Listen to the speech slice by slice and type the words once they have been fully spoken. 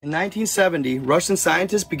In 1970, Russian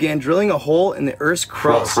scientists began drilling a hole in the Earth's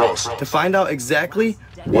crust to find out exactly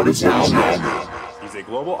what is down there. He's a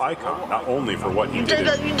global icon, not only for what he did.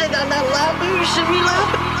 You think I'm not laughing? You should be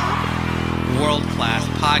laughing. World-class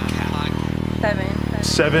podcast.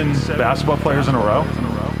 Seven basketball players in a row?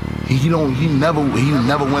 He never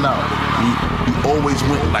went out. He always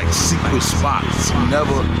went like secret spots. He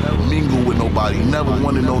never mingled with nobody. He never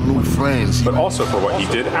wanted no new friends. But also for what he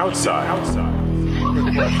did outside.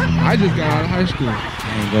 I just got out of high school.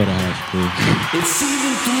 I didn't go to high school. It's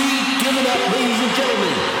season 3. Give it up, ladies and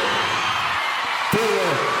gentlemen, for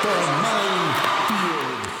the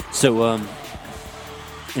Mind Field. So,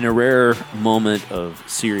 in a rare moment of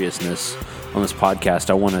seriousness on this podcast,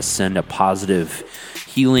 I want to send a positive,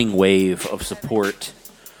 healing wave of support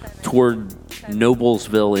toward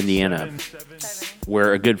Noblesville, Indiana,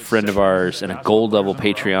 where a good friend of ours and a gold level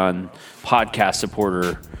Patreon podcast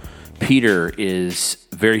supporter, Peter, is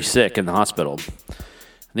very sick in the hospital.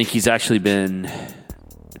 I think he's actually been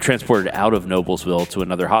transported out of Noblesville to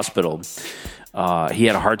another hospital. He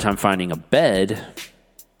had a hard time finding a bed.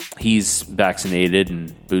 He's vaccinated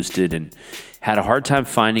and boosted and had a hard time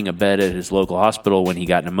finding a bed at his local hospital when he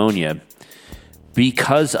got pneumonia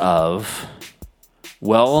because of,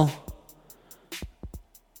 those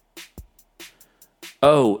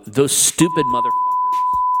stupid motherfuckers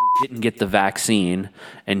who didn't get the vaccine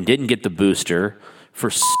and didn't get the booster for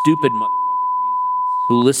stupid motherfucking reasons,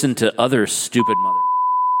 who listened to other stupid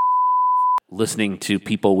motherfuckers instead of listening to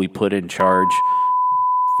people we put in charge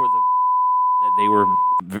for the that they were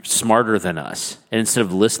smarter than us. And instead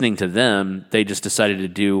of listening to them, they just decided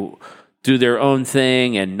to do their own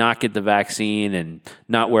thing and not get the vaccine and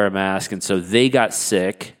not wear a mask. And so they got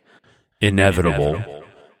sick. Inevitable.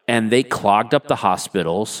 And they clogged up the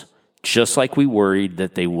hospitals, just like we worried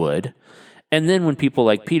that they would. And then when people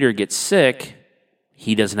like Peter get sick,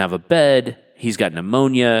 he doesn't have a bed, he's got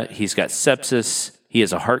pneumonia, he's got sepsis, he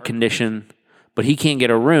has a heart condition, but he can't get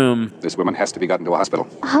a room. This woman has to be gotten to a hospital.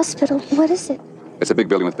 A hospital? What is it? It's a big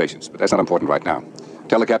building with patients, but that's not important right now.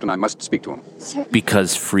 Tell the captain I must speak to him. Sir.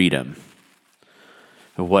 Because freedom.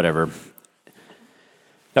 Whatever.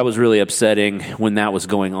 That was really upsetting when that was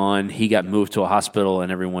going on. He got moved to a hospital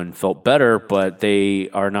and everyone felt better, but they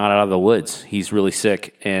are not out of the woods. He's really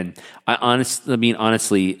sick. And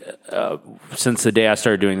honestly, since the day I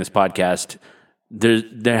started doing this podcast,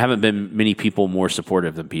 there haven't been many people more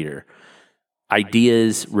supportive than Peter.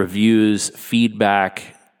 Ideas, reviews,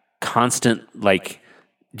 feedback, constant,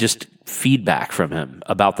 just feedback from him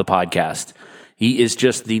about the podcast. He is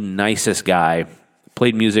just the nicest guy.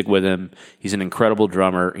 Played music with him. He's an incredible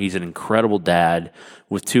drummer. He's an incredible dad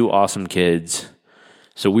with 2 awesome kids.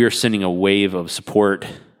 So we are sending a wave of support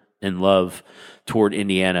and love toward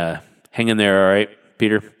Indiana. Hang in there, all right,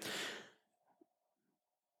 Peter?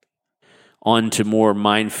 On to more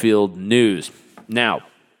Minefield news. Now,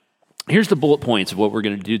 here's the bullet points of what we're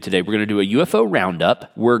going to do today. We're going to do a UFO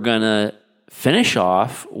roundup. We're going to finish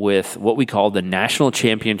off with what we call the National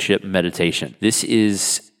Championship Meditation. This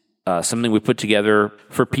is something we put together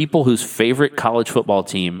for people whose favorite college football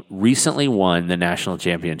team recently won the national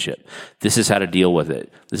championship. This is how to deal with it.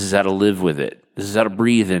 This is how to live with it. This is how to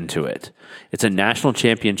breathe into it. It's a national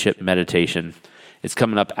championship meditation. It's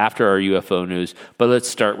coming up after our UFO news, but let's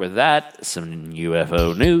start with that. Some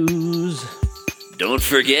UFO news. Don't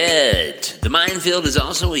forget, The Minefield is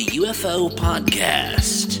also a UFO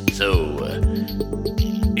podcast. So,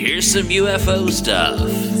 here's some UFO stuff.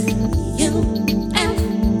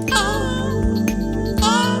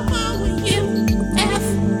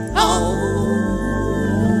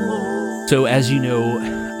 So as you know,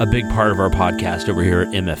 a big part of our podcast over here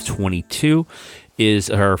at MF22 is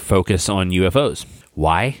our focus on UFOs.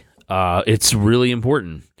 Why? It's really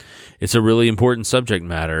important. It's a really important subject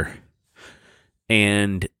matter.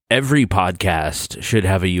 And every podcast should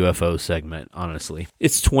have a UFO segment, honestly.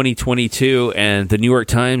 It's 2022, and the New York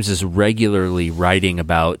Times is regularly writing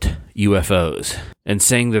about UFOs and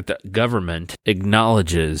saying that the government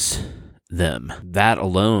acknowledges them. That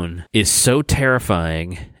alone is so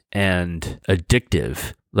terrifying and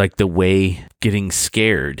addictive, like the way getting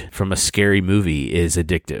scared from a scary movie is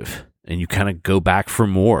addictive. And you kind of go back for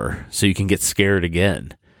more so you can get scared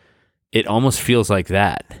again. It almost feels like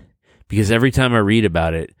that. Because every time I read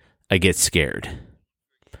about it, I get scared.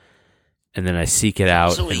 And then I seek it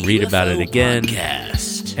out and read about it again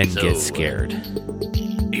and get scared.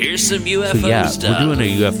 Here's some UFO so yeah, stuff. We're doing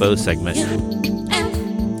a UFO segment.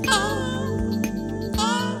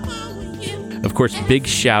 Of course, big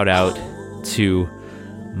shout out to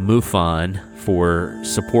MUFON for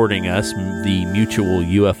supporting us, the Mutual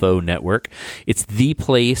UFO Network. It's the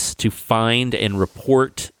place to find and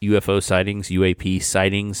report UFO sightings, UAP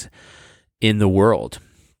sightings in the world.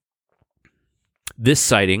 This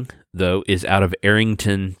sighting, though, is out of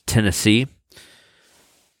Arrington, Tennessee.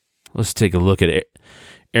 Let's take a look at it.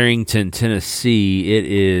 Arrington, Tennessee. It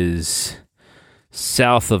is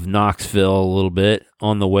south of Knoxville a little bit,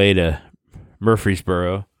 on the way to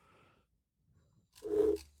Murfreesboro.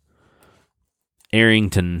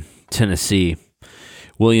 Arrington, Tennessee,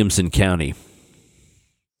 Williamson County.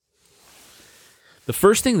 The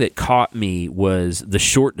first thing that caught me was the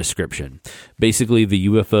short description. Basically, the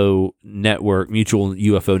UFO network, Mutual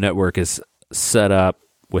UFO Network, is set up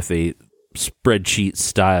with a spreadsheet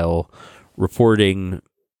style reporting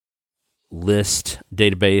list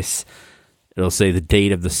database. It'll say the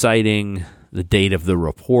date of the sighting, the date of the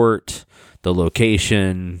report, the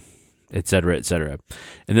location, etc., etc.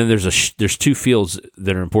 And then there's two fields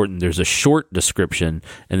that are important. There's a short description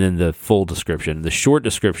and then the full description. The short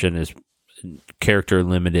description is character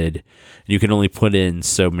limited. You can only put in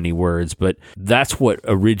so many words, but that's what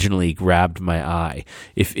originally grabbed my eye.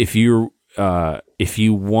 If you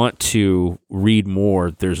want to read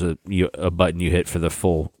more, there's a button you hit for the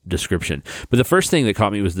full description. But the first thing that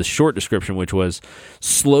caught me was the short description, which was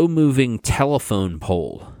slow-moving telephone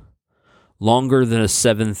pole, longer than a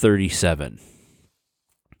 737.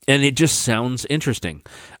 And it just sounds interesting.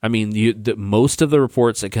 I mean, most of the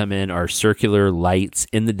reports that come in are circular lights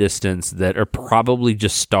in the distance that are probably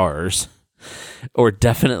just stars, or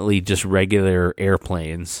definitely just regular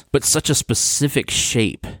airplanes, but such a specific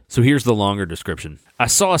shape. So here's the longer description. I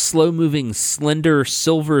saw a slow-moving, slender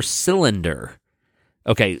silver cylinder.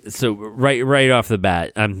 Okay, so right off the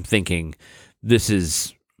bat, I'm thinking this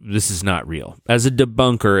is not real. As a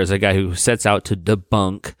debunker, as a guy who sets out to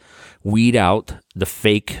debunk, weed out the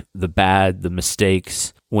fake, the bad, the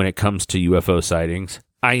mistakes when it comes to UFO sightings,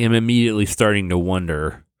 I am immediately starting to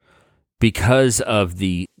wonder, because of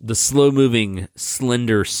the slow-moving,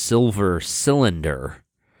 slender silver cylinder,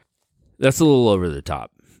 that's a little over the top,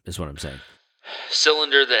 is what I'm saying.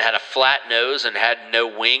 Cylinder that had a flat nose and had no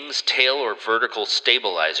wings, tail, or vertical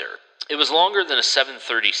stabilizer. It was longer than a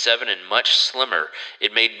 737 and much slimmer.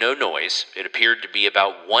 It made no noise. It appeared to be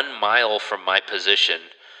about 1 mile from my position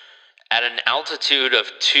at an altitude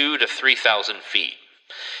of 2,000 to 3,000 feet.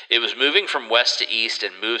 It was moving from west to east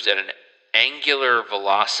and moved at an angular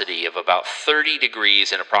velocity of about 30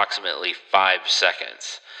 degrees in approximately 5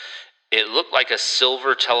 seconds. It looked like a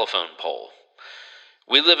silver telephone pole.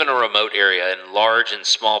 We live in a remote area, and large and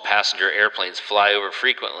small passenger airplanes fly over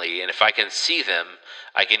frequently, and if I can see them,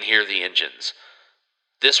 I can hear the engines.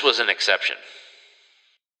 This was an exception.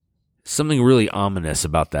 Something really ominous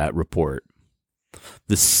about that report.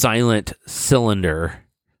 The silent cylinder,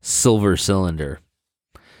 silver cylinder.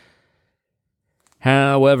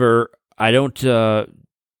 However, I don't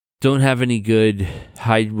have any good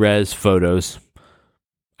high-res photos.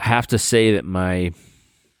 I have to say that my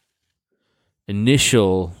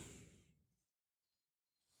initial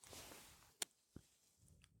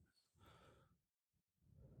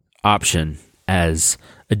option as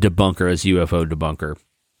a debunker, as UFO debunker,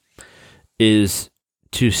 is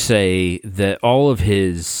to say that all of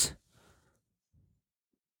his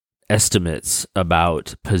estimates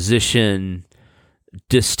about position,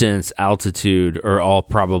 distance, altitude are all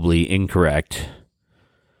probably incorrect.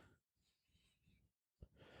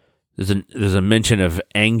 There's a mention of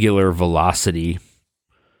angular velocity.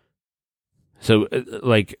 So,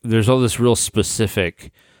 like, there's all this real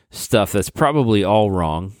specific stuff that's probably all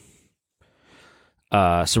wrong.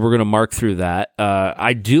 So we're gonna mark through that.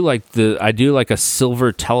 I do like a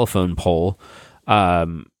silver telephone pole.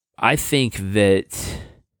 I think it'd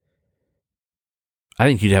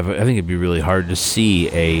be really hard to see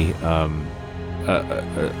a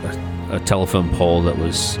telephone pole that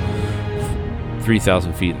was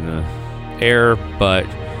 3,000 feet in the air, but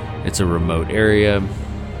it's a remote area. I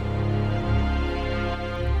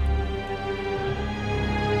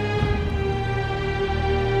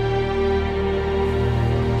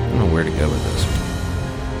don't know where to go with this.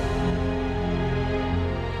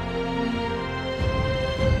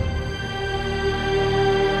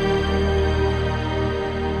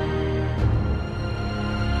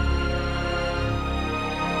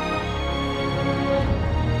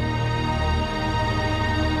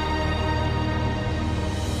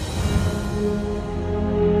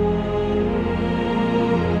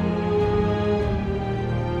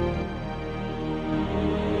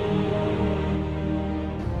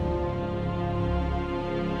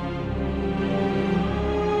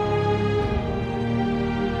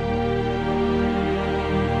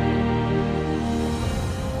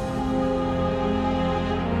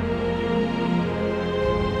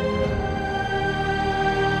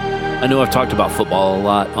 I know I've talked about football a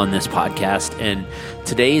lot on this podcast, and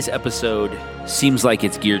today's episode seems like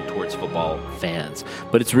it's geared towards football fans,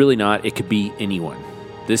 but it's really not. It could be anyone.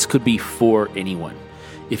 This could be for anyone.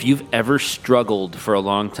 If you've ever struggled for a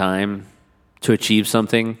long time to achieve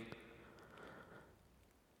something,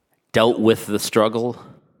 dealt with the struggle,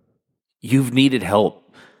 you've needed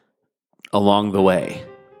help along the way.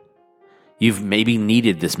 You've maybe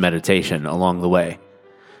needed this meditation along the way.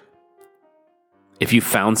 If you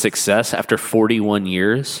found success after 41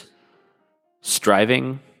 years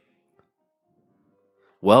striving,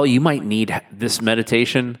 well, you might need this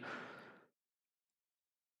meditation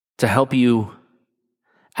to help you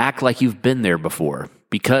act like you've been there before,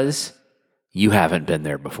 because you haven't been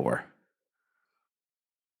there before.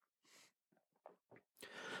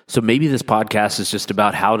 So maybe this podcast is just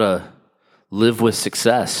about how to live with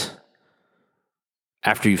success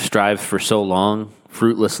after you've strived for so long,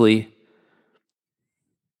 fruitlessly.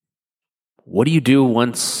 What do you do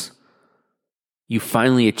once you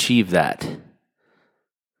finally achieve that?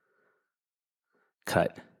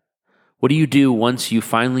 Cut. What do you do once you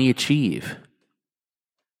finally achieve?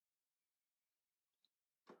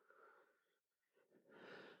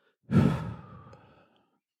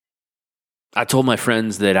 I told my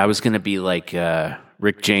friends that I was going to be like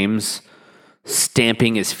Rick James,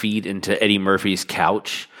 stamping his feet into Eddie Murphy's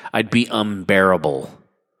couch. I'd be unbearable.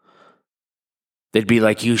 They'd be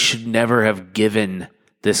like, you should never have given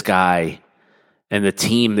this guy and the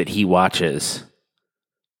team that he watches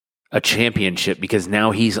a championship because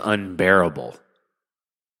now he's unbearable.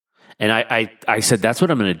 And I said, that's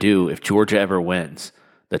what I'm going to do if Georgia ever wins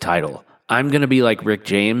the title. I'm going to be like Rick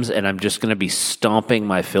James, and I'm just going to be stomping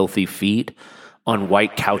my filthy feet on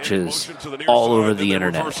white couches all over the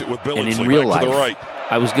internet. And in real life,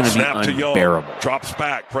 I was going to be unbearable. Drops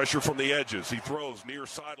back, pressure from the edges. He throws near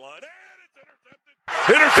sideline.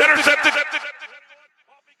 Intercepted.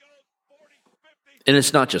 And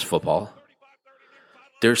it's not just football.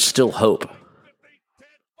 There's still hope.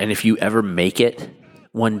 And if you ever make it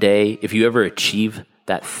one day, if you ever achieve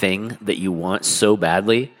that thing that you want so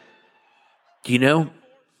badly,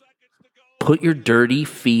 put your dirty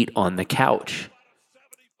feet on the couch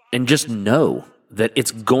and just know that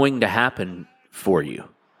it's going to happen for you.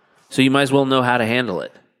 So you might as well know how to handle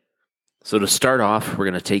it. So to start off, we're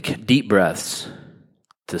going to take deep breaths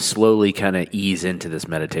to slowly kind of ease into this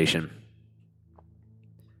meditation.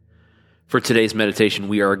 For today's meditation,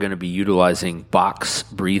 we are going to be utilizing box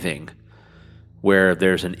breathing, where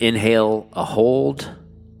there's an inhale, a hold,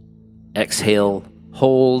 exhale,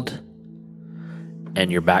 hold, and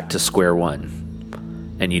you're back to square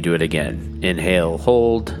one. And you do it again. Inhale,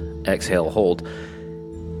 hold, exhale, hold.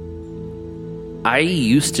 I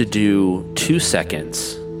used to do 2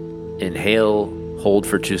 seconds. Inhale, hold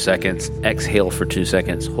for 2 seconds, exhale for 2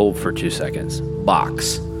 seconds, hold for 2 seconds.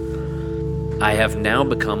 Box. I have now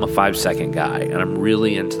become a 5-second guy, and I'm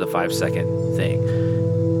really into the 5-second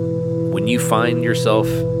thing. When you find yourself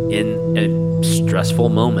in a stressful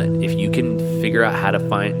moment, if you can figure out how to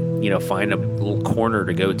find a little corner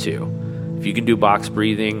to go to, if you can do box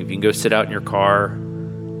breathing, if you can go sit out in your car,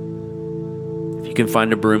 if you can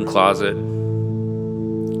find a broom closet,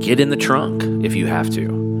 get in the trunk if you have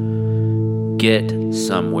to. Get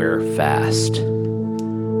somewhere fast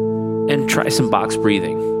and try some box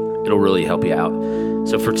breathing. It'll really help you out.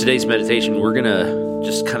 So for today's meditation, we're going to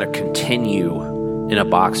just kind of continue in a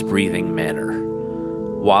box breathing manner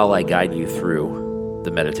while I guide you through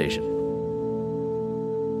the meditation.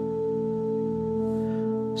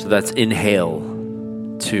 So that's inhale,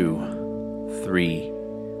 2, 3.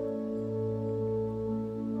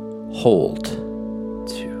 Hold, 2,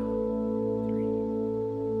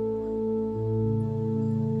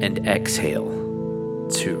 3. And exhale,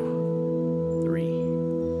 2, 3.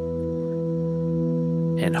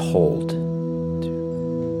 And hold, 2.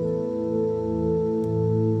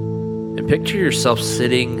 And picture yourself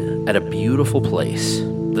sitting at a beautiful place,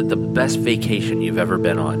 the best vacation you've ever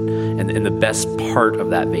been on, and the best part of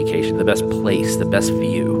that vacation, the best place, the best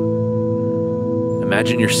view.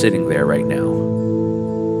 Imagine you're sitting there right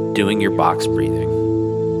now, doing your box breathing.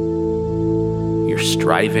 You're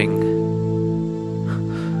striving.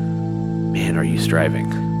 Man, are you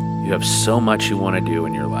striving? You have so much you want to do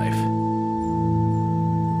in your life.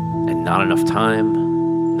 And not enough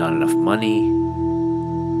time, not enough money,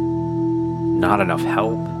 not enough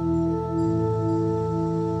help.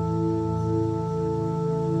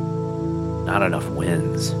 Not enough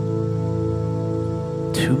wins.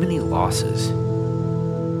 Too many losses.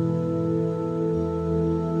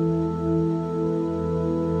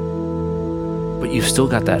 But you've still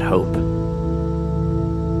got that hope.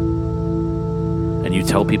 And and you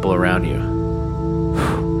tell people around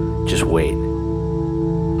you, just wait.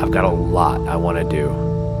 I've got a lot I want to do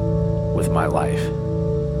with my life.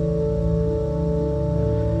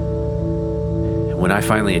 And when I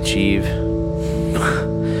finally achieve,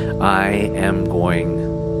 I am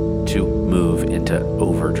going to move into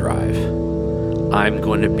overdrive. I'm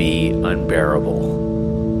going to be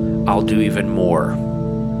unbearable. I'll do even more.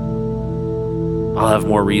 I'll have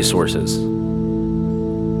more resources.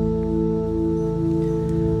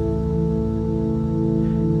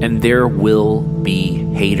 And there will be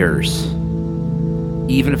haters,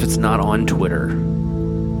 even if it's not on Twitter.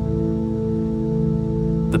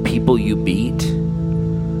 The people you beat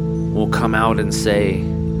will come out and say,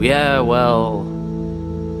 yeah, well,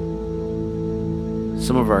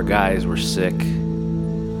 some of our guys were sick.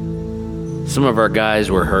 Some of our guys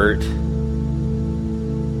were hurt.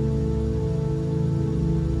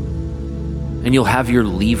 And you'll have your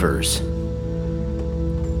leavers.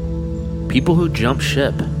 People who jump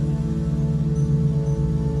ship.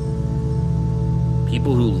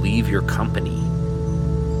 People who leave your company.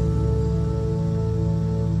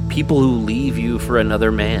 People who leave you for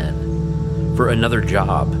another man, for another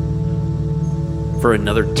job, for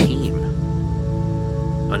another team,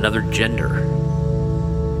 another gender.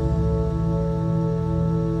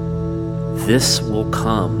 This will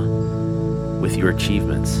come with your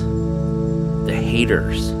achievements. The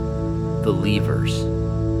haters, the leavers.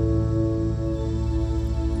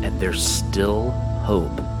 And there's still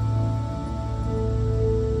hope.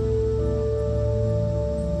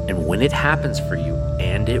 And when it happens for you,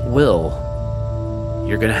 and it will,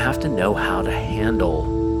 you're going to have to know how to handle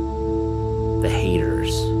the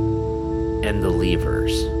haters and the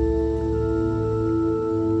leavers.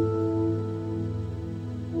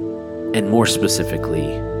 And more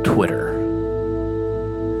specifically, Twitter.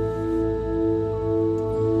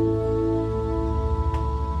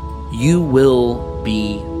 You will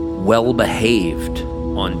be well behaved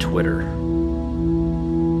on Twitter.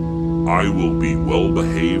 I will be well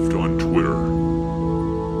behaved on Twitter.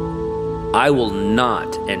 I will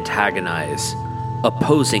not antagonize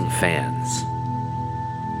opposing fans.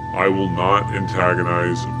 I will not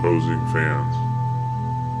antagonize opposing fans.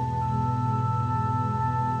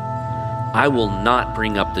 I will not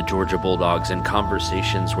bring up the Georgia Bulldogs in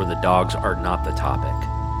conversations where the dogs are not the topic.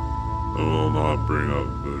 I will not bring up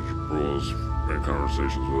the rules in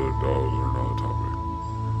conversations where the dogs are not a topic.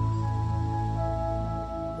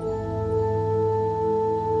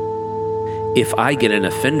 If I get an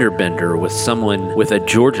offender bender with someone with a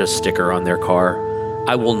Georgia sticker on their car,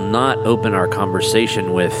 I will not open our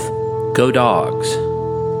conversation with, "Go Dogs."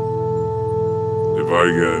 If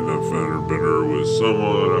I get an offender bender with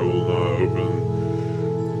someone, I will not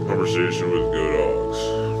open conversation with Go Dogs.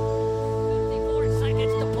 54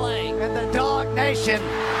 seconds to play. And the Dog Nation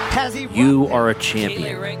has erupted. You are a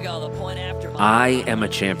champion. Ringo, the point after I am a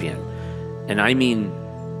champion. And I mean,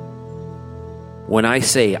 when I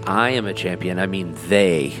say I am a champion, I mean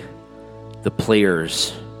they, the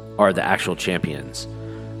players, are the actual champions.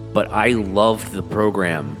 But I loved the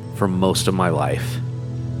program for most of my life.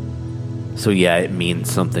 So yeah, it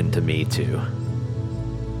means something to me too.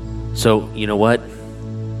 So, you know what?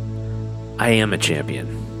 I am a champion.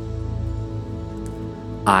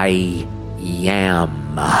 I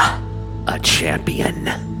am a champion.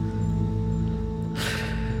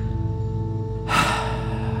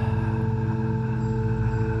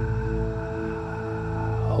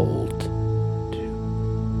 Hold.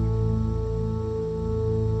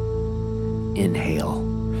 Inhale.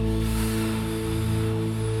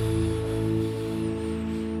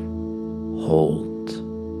 Hold.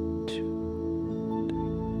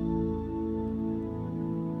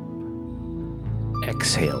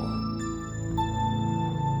 Exhale.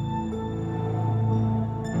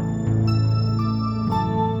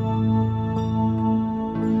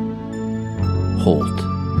 Hold.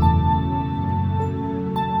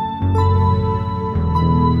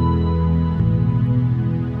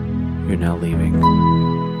 You're now leaving.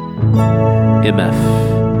 MF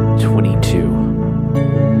 22.